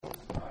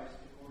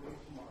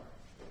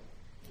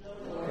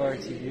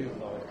to you,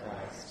 Lord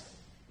Christ.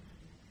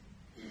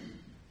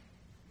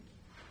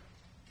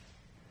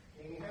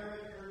 King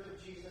Herod heard of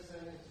Jesus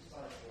and his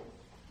disciples,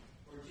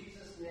 for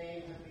Jesus'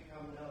 name had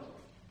become known.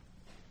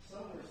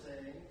 Some were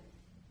saying,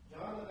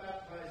 John the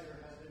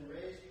Baptizer has been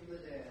raised from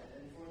the dead,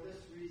 and for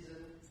this reason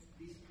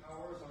these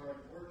powers are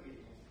at work in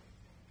him.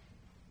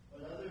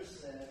 But others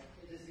said,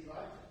 it is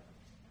Elijah.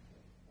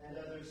 And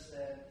others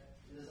said,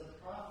 it is a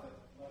prophet,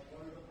 like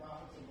one of the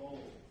prophets of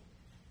old.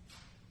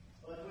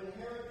 But when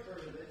Herod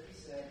heard of it, he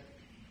said,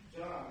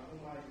 John,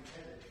 whom I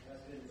beheaded,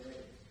 has been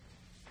raised.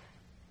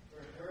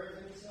 For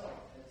Herod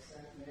himself had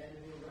sent men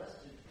who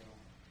arrested him,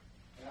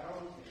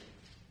 bound him,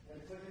 and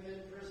put him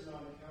in prison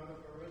on account of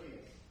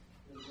Herodias,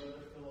 his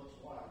brother Philip's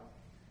wife,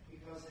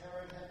 because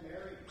Herod had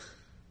married her.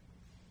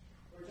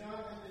 For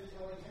John had been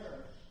telling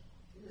Herod,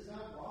 it is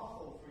not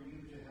lawful for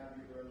you to have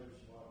your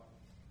brother's wife.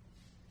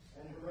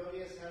 And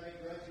Herodias had a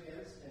grudge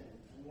against him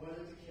and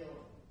wanted to kill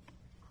him.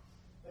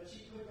 But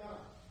she could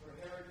not, for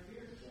Herod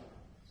feared John,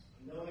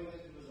 knowing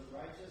that he was a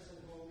righteous and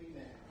holy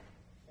man,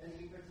 and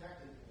he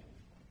protected him.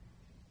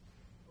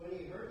 When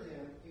he heard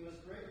him, he was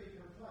greatly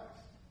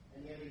perplexed,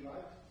 and yet he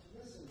liked to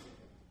listen to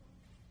him.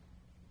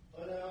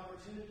 But an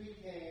opportunity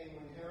came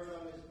when Herod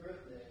on his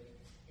birthday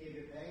gave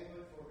a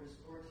banquet for his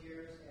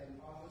courtiers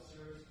and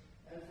officers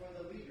and for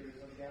the leaders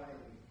of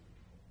Galilee.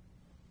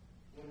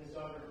 When his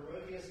daughter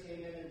Herodias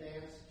came in and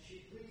danced,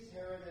 she pleased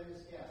Herod and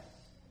his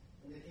guests.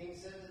 And the king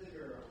said to the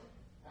girl,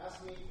 ask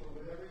me for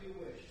whatever you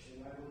wish,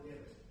 and I will give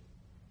it.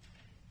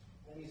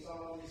 And he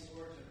solemnly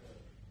swore to her,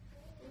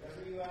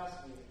 whatever you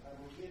ask me, I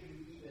will give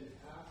you even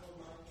half of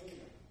my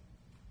kingdom.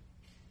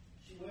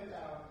 She went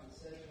out and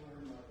said to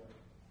her mother,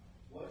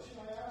 what should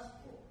I ask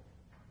for?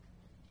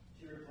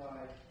 She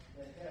replied,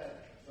 the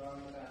head of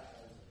John the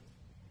Baptizer.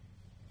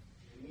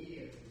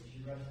 Immediately she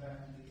rushed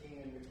back to the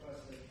king and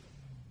requested,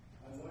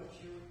 I want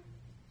you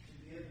to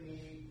give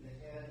me the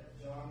head of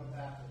John the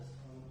Baptist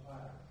on a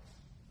platter.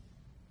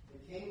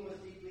 The king was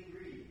deeply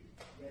grieved,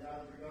 yet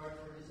out of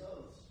regard for his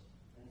oaths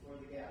and for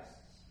the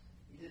guests,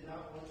 he did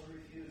not want to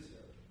refuse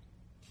her.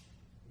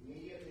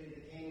 Immediately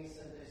the king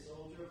sent a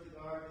soldier of the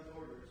guard with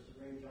orders to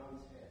bring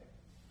John's head.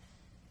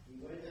 He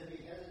went and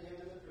beheaded him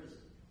in the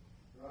prison,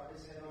 brought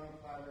his head on a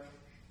platter,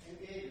 and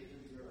gave it to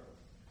the girl.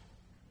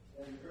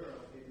 Then the girl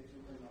gave it to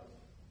her mother.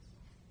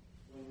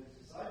 When his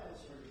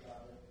disciples heard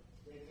about it,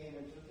 they came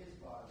and took his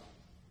body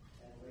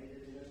and laid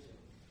it in a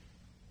tomb.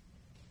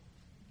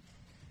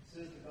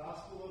 This is the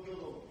gospel of the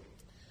Lord.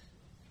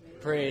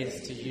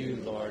 Praise to you,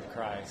 Lord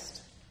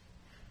Christ.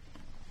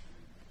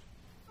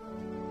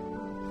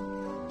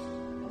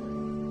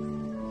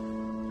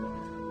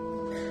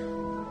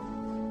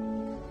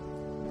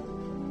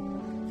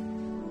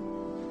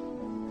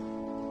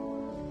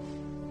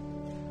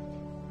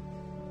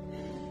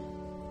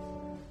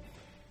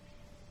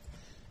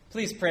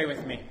 Please pray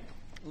with me.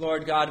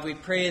 Lord God, we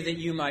pray that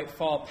you might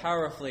fall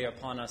powerfully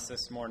upon us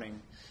this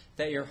morning,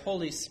 that your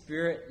Holy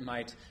Spirit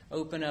might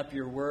open up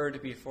your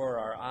word before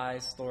our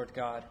eyes, Lord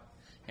God,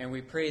 and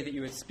we pray that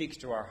you would speak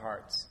to our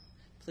hearts.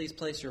 Please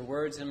place your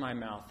words in my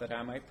mouth that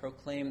I might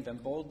proclaim them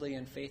boldly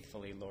and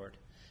faithfully, Lord,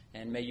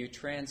 and may you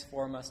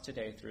transform us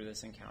today through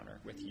this encounter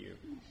with you.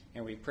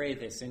 And we pray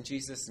this in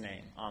Jesus'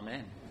 name.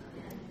 Amen.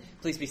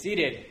 Please be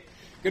seated.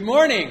 Good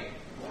morning.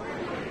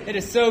 It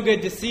is so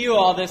good to see you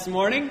all this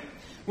morning.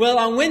 Well,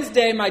 on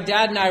Wednesday, my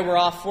dad and I were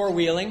off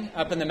four-wheeling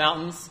up in the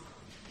mountains,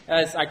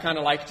 as I kind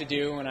of like to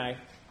do when I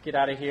get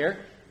out of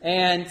here.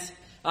 And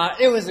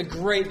it was a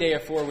great day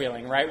of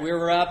four-wheeling, right? We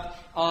were up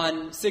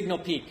on Signal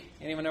Peak.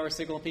 Anyone know where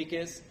Signal Peak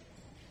is?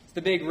 It's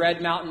the big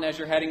red mountain as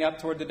you're heading up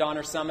toward the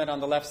Donner Summit on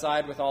the left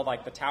side with all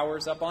like the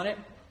towers up on it.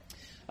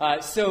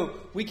 So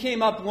we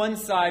came up one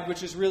side,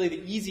 which is really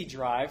the easy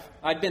drive.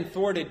 I'd been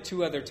thwarted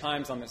 2 other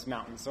times on this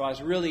mountain, so I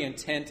was really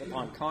intent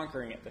upon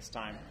conquering it this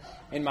time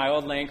in my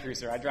old Land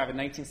Cruiser. I drive a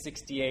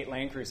 1968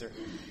 Land Cruiser.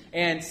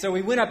 And so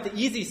we went up the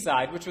easy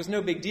side, which was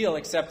no big deal,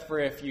 except for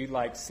if you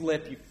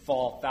slip, you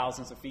fall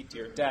thousands of feet to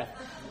your death.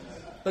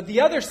 But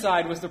the other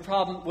side was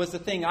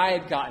the thing I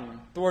had gotten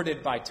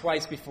thwarted by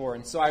twice before,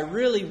 and so I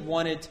really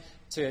wanted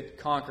to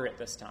conquer it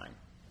this time.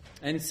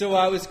 And so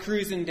I was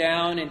cruising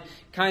down and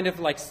kind of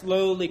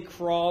slowly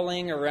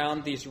crawling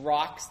around these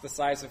rocks the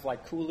size of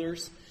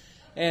coolers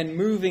and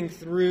moving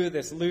through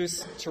this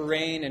loose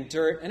terrain and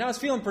dirt. And I was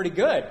feeling pretty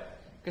good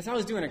because I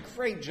was doing a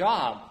great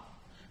job,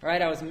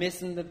 right? I was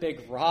missing the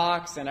big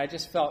rocks and I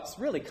just felt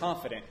really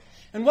confident.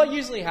 And what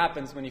usually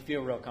happens when you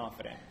feel real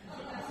confident?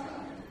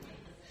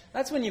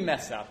 That's when you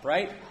mess up,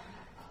 right?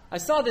 I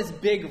saw this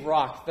big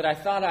rock that I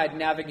thought I'd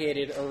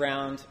navigated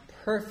around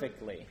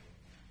perfectly.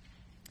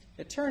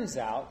 It turns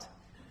out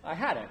I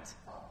hadn't.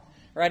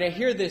 Right? I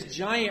hear this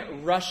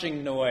giant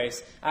rushing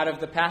noise out of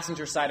the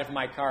passenger side of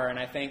my car, and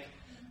I think,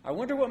 I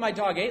wonder what my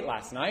dog ate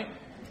last night.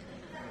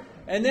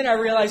 And then I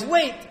realize,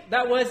 wait,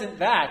 that wasn't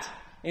that.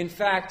 In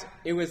fact,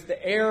 it was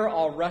the air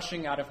all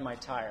rushing out of my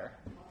tire.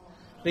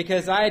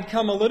 Because I had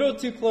come a little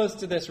too close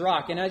to this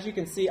rock, and as you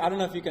can see, I don't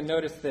know if you can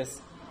notice this,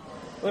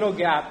 little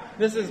gap.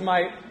 This is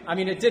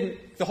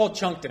the whole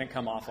chunk didn't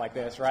come off like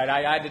this, right?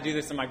 I had to do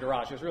this in my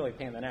garage. It was really a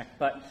pain in the neck.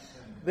 But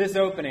this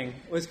opening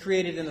was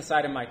created in the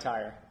side of my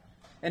tire.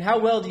 And how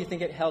well do you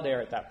think it held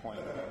air at that point?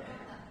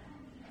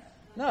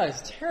 No,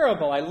 it's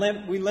terrible.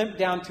 We limped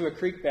down to a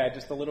creek bed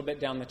just a little bit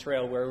down the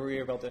trail where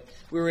we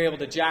were able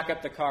to jack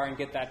up the car and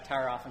get that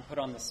tire off and put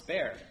on the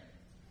spare.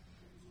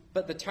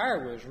 But the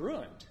tire was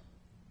ruined,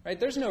 right?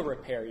 There's no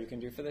repair you can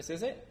do for this,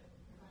 is it?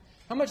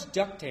 How much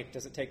duct tape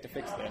does it take to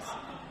fix this?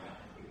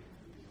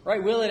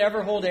 Right? Will it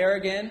ever hold air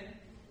again?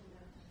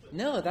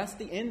 No, that's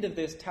the end of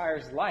this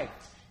tire's life.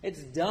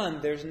 It's done.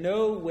 There's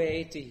no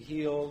way to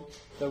heal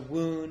the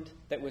wound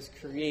that was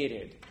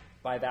created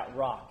by that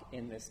rock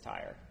in this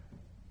tire.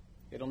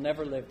 It'll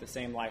never live the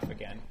same life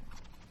again.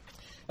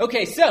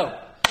 Okay, so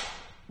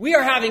we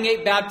are having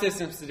 8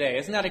 baptisms today.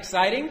 Isn't that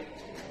exciting?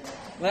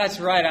 Well, that's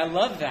right. I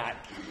love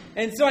that.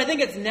 And so I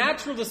think it's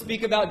natural to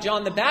speak about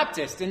John the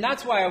Baptist. And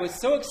that's why I was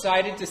so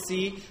excited to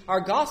see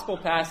our gospel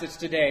passage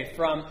today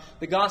from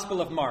the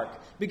Gospel of Mark.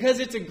 Because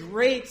it's a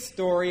great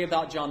story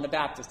about John the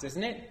Baptist,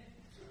 isn't it?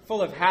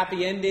 Full of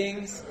happy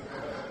endings.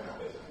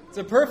 It's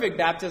a perfect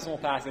baptismal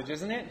passage,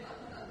 isn't it?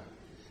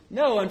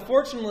 No,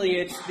 unfortunately,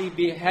 it's the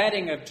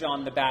beheading of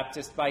John the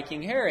Baptist by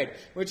King Herod,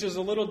 which is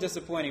a little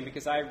disappointing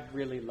because I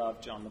really love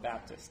John the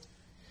Baptist.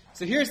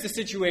 So here's the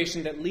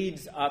situation that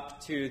leads up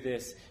to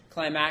this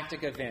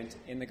climactic event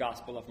in the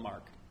Gospel of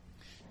Mark.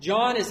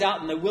 John is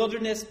out in the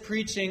wilderness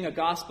preaching a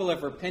gospel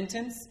of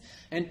repentance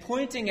and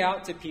pointing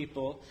out to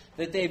people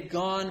that they've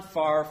gone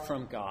far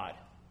from God.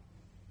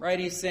 Right?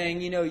 He's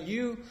saying,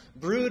 you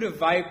brood of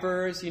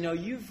vipers,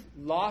 you've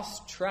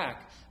lost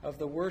track of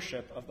the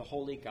worship of the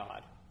holy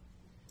God.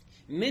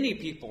 Many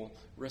people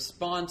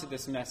respond to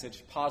this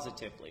message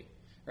positively,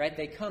 right?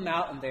 They come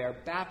out and they are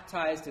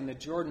baptized in the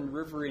Jordan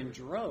River in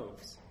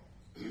droves.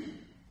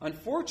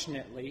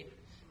 Unfortunately,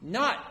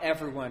 not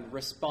everyone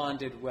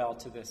responded well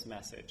to this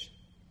message.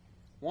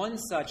 One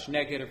such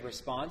negative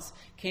response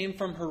came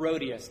from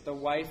Herodias, the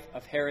wife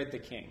of Herod the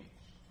king.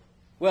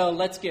 Well,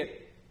 let's get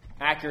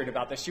accurate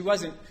about this. She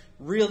wasn't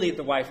really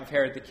the wife of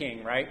Herod the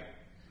king, right?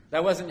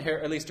 That wasn't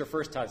at least her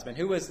first husband.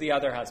 Who was the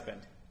other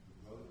husband?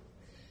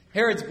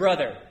 Herod's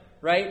brother.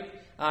 Right?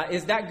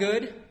 Is that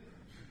good?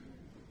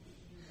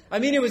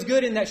 It was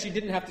good in that she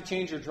didn't have to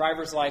change her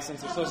driver's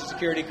license or social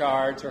security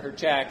cards or her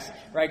checks,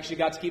 right? 'Cause she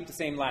got to keep the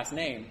same last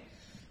name.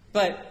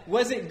 But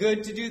was it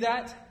good to do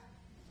that?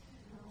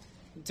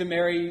 To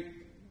marry,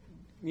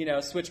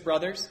 switch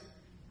brothers?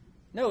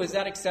 No. Is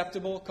that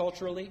acceptable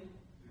culturally?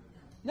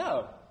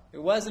 No.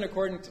 It wasn't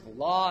according to the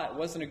law. It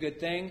wasn't a good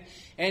thing.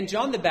 And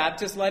John the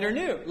Baptist let her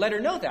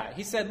know that.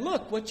 He said,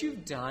 look, what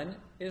you've done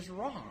is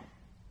wrong.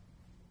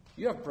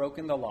 You have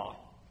broken the law.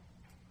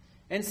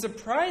 And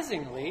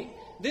surprisingly,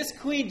 this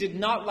queen did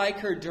not like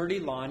her dirty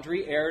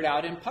laundry aired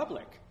out in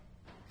public.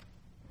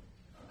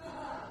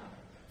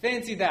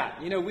 Fancy that.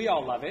 We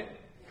all love it.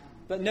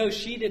 But no,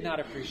 she did not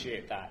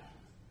appreciate that.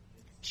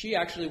 She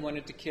actually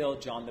wanted to kill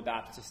John the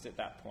Baptist at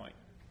that point.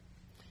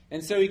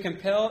 And so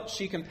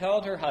she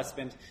compelled her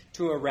husband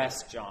to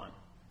arrest John.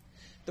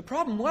 The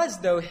problem was,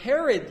 though,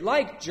 Herod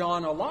liked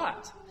John a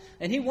lot.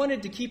 And he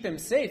wanted to keep him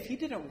safe. He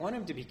didn't want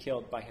him to be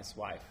killed by his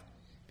wife,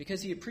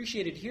 because he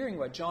appreciated hearing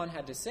what John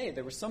had to say.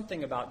 There was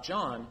something about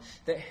John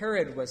that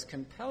Herod was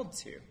compelled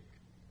to,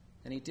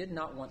 and he did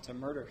not want to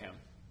murder him.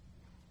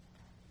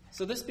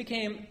 So this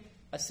became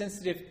a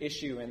sensitive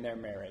issue in their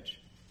marriage,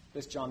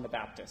 this John the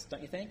Baptist,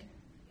 don't you think?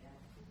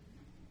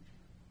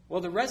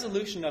 Well, the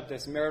resolution of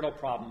this marital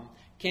problem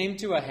came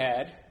to a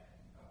head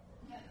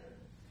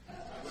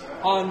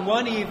on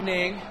one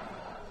evening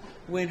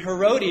when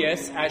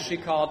Herodias, as she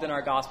called in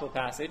our gospel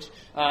passage,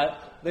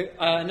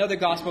 another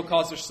gospel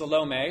calls her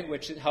Salome,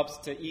 which helps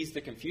to ease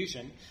the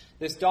confusion.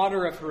 This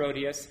daughter of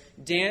Herodias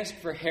danced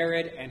for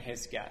Herod and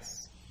his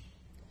guests.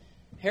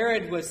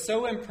 Herod was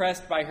so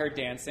impressed by her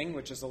dancing,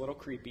 which is a little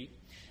creepy,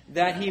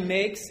 that he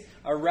makes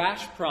a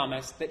rash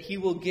promise that he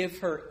will give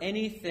her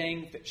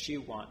anything that she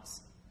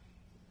wants.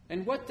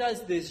 And what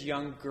does this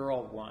young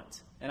girl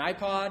want? An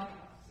iPod?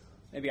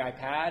 Maybe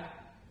iPad?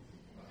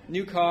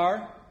 New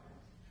car?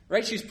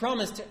 Right? She's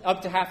promised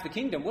up to half the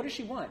kingdom. What does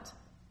she want?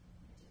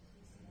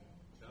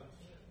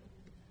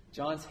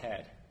 John's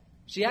head.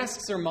 She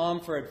asks her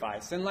mom for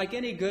advice. And like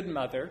any good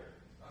mother,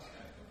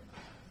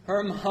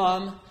 her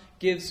mom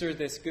gives her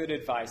this good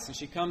advice. And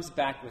she comes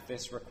back with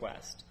this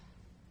request.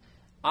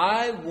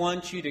 I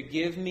want you to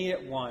give me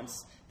at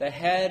once the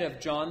head of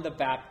John the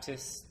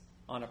Baptist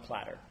on a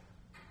platter.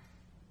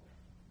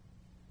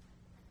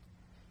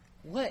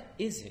 What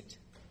is it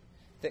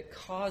that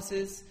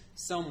causes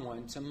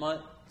someone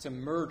to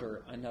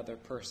murder another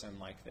person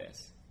like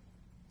this?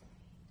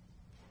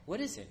 What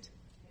is it?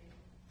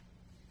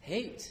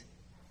 Hate.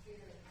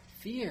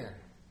 Fear.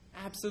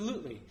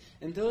 Absolutely.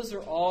 And those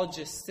are all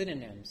just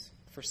synonyms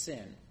for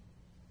sin.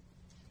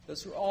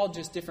 Those were all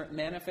just different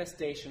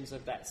manifestations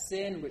of that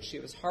sin which she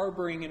was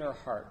harboring in her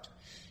heart.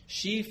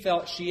 She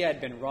felt she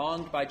had been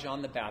wronged by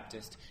John the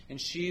Baptist,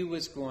 and she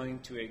was going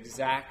to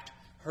exact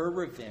her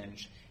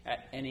revenge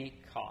at any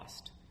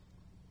cost.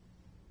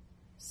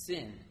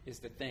 Sin is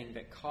the thing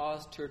that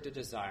caused her to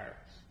desire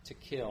to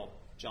kill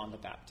John the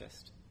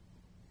Baptist.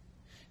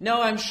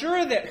 Now, I'm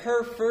sure that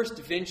her first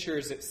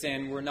ventures at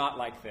sin were not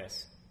like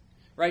this.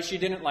 Right? She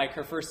didn't like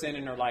her first sin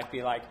in her life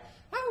be like,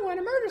 I want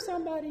to murder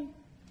somebody.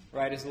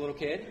 Right, as a little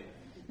kid?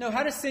 No,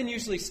 how does sin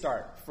usually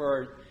start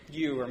for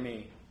you or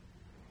me?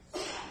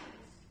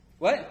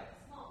 What?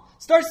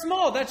 Start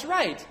small, that's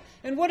right.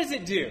 And what does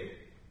it do?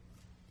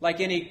 Like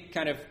any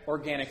kind of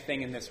organic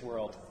thing in this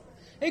world.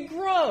 It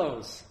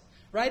grows,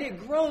 right?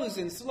 It grows,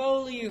 and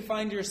slowly you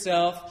find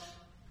yourself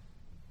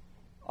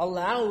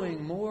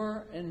allowing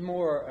more and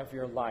more of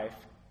your life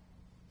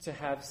to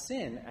have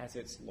sin as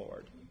its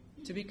Lord,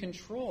 to be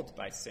controlled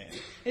by sin.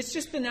 It's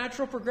just the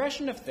natural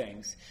progression of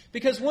things.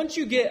 Because once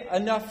you get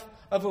enough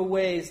of a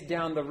ways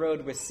down the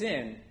road with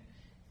sin,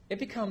 it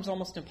becomes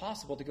almost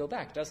impossible to go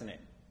back, doesn't it?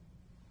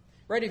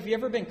 Right? Have you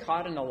ever been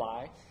caught in a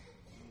lie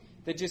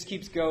that just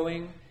keeps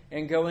going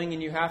and going,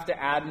 and you have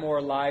to add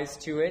more lies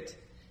to it,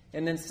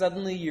 and then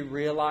suddenly you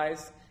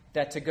realize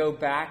that to go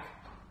back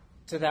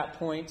to that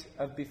point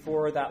of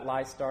before that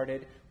lie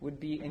started would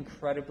be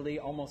incredibly,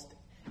 almost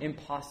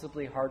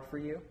impossibly hard for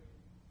you?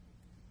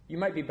 You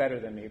might be better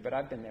than me, but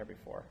I've been there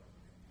before.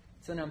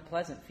 It's an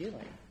unpleasant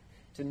feeling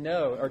to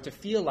know or to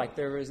feel like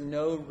there is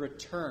no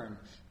return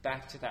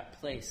back to that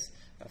place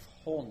of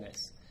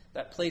wholeness,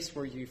 that place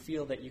where you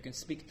feel that you can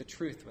speak the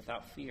truth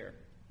without fear.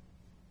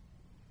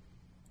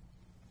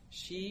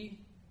 She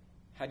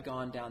had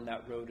gone down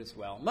that road as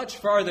well, much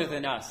farther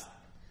than us.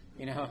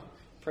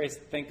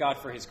 Thank God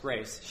for his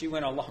grace. She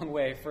went a long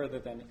way further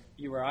than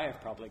you or I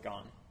have probably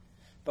gone.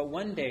 But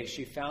one day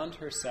she found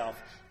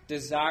herself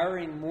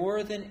desiring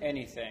more than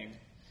anything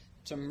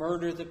to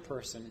murder the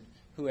person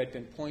who had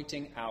been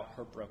pointing out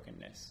her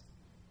brokenness.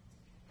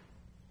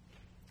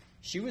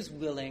 She was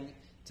willing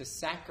to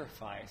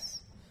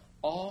sacrifice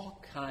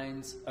all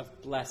kinds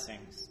of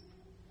blessings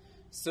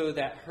so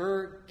that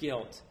her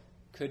guilt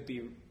could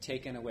be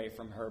taken away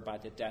from her by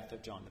the death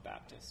of John the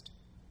Baptist.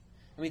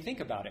 I mean, think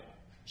about it.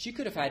 She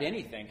could have had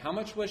anything. How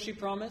much was she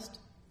promised?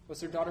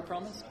 Was her daughter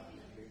promised?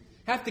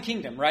 Half the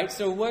kingdom, right?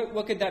 So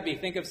what could that be?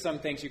 Think of some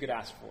things you could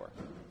ask for.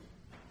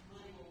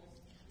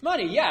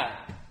 Money, yeah.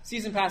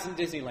 Season pass in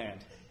Disneyland,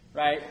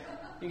 right?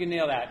 You can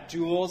nail that.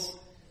 Jewels,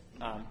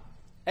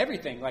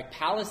 everything, like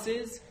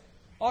palaces.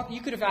 You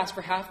could have asked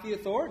for half the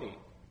authority.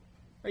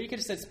 Or you could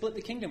have said, split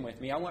the kingdom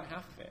with me. I want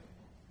half of it.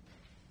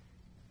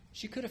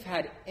 She could have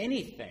had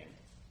anything.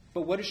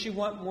 But what does she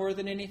want more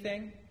than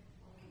anything?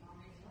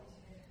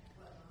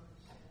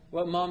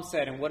 What Mom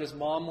said. And what does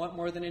Mom want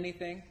more than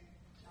anything?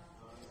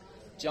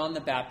 John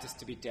the Baptist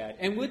to be dead.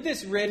 And would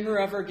this rid her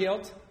of her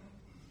guilt?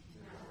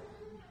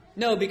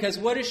 No, because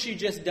what has she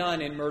just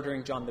done in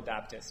murdering John the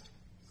Baptist?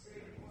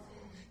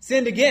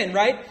 Sinned again,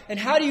 right? And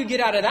how do you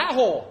get out of that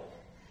hole?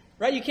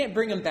 Right? You can't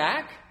bring him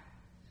back.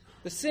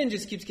 The sin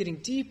just keeps getting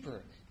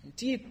deeper and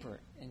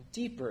deeper and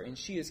deeper, and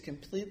she is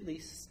completely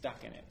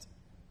stuck in it.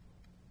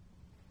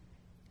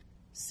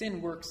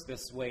 Sin works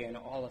this way in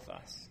all of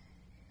us.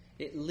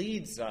 It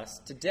leads us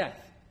to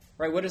death.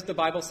 Right? What does the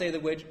Bible say the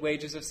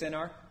wages of sin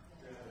are?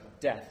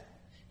 Death.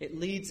 It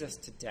leads us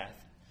to death,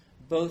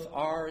 both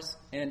ours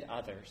and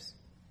others.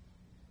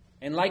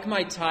 And like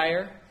my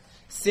tire,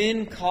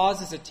 sin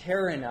causes a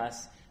tear in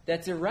us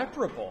that's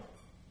irreparable.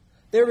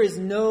 There is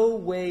no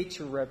way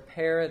to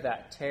repair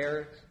that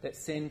tear that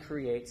sin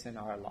creates in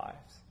our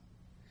lives.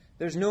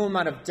 There's no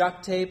amount of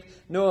duct tape,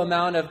 no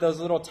amount of those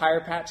little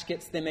tire patch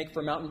kits they make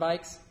for mountain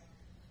bikes,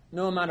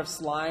 no amount of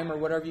slime or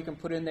whatever you can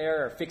put in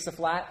there or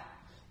fix-a-flat.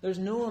 There's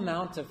no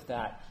amount of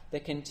that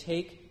can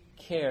take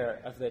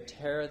care of the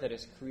tear that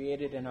is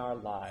created in our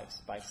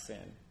lives by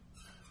sin.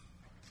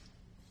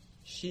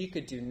 She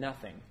could do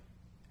nothing.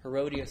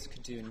 Herodias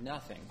could do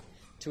nothing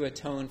to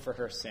atone for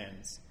her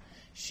sins.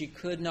 She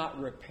could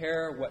not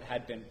repair what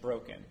had been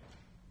broken.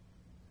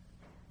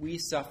 We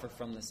suffer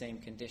from the same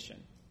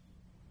condition.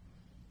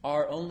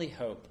 Our only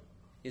hope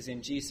is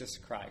in Jesus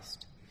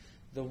Christ,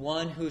 the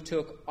one who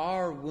took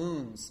our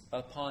wounds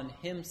upon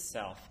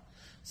himself,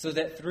 so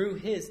that through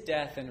his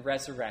death and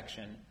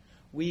resurrection,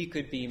 we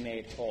could be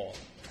made whole.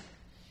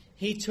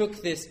 He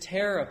took this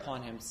tear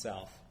upon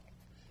himself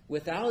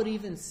without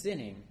even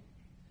sinning,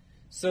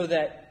 so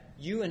that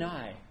you and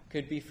I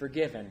could be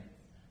forgiven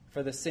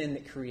for the sin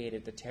that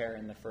created the tear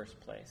in the first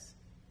place.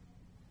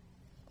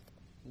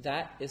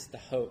 That is the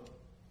hope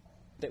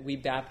that we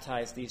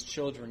baptize these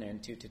children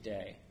into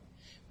today.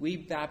 We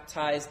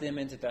baptize them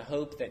into the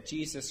hope that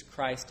Jesus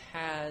Christ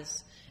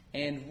has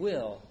and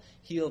will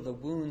heal the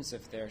wounds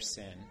of their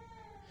sin.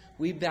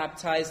 We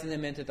baptize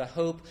them into the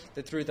hope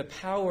that through the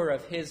power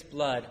of his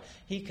blood,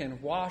 he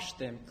can wash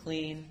them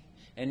clean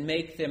and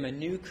make them a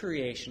new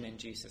creation in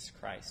Jesus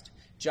Christ,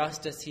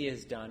 just as he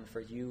has done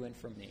for you and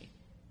for me.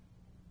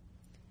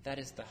 That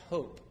is the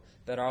hope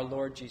that our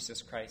Lord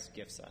Jesus Christ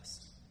gives us.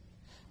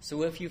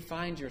 So if you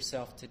find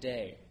yourself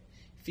today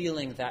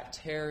feeling that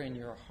tear in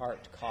your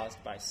heart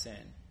caused by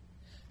sin,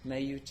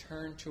 may you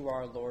turn to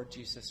our Lord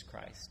Jesus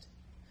Christ,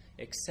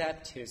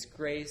 accept his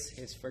grace,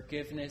 his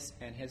forgiveness,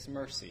 and his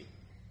mercy,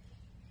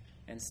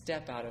 and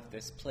step out of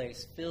this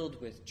place filled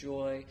with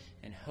joy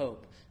and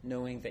hope,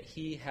 knowing that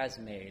he has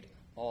made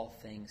all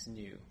things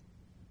new,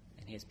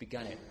 and he has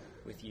begun it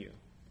with you.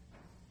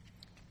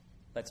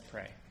 Let's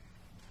pray.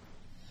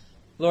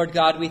 Lord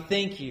God, we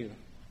thank you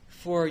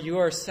for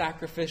your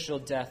sacrificial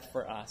death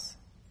for us.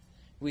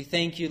 We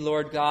thank you,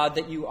 Lord God,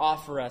 that you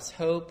offer us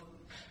hope.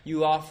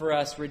 You offer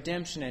us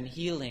redemption and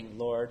healing,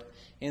 Lord,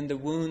 in the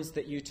wounds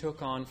that you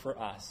took on for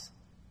us.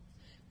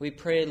 We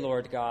pray,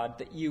 Lord God,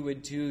 that you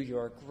would do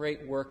your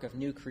great work of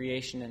new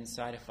creation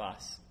inside of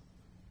us,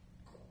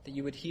 that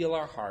you would heal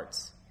our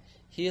hearts,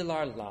 heal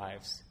our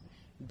lives,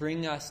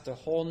 bring us to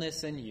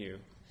wholeness in you,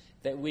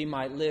 that we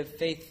might live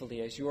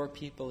faithfully as your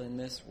people in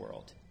this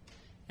world.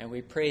 And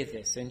we pray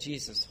this in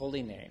Jesus'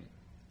 holy name.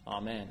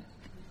 Amen.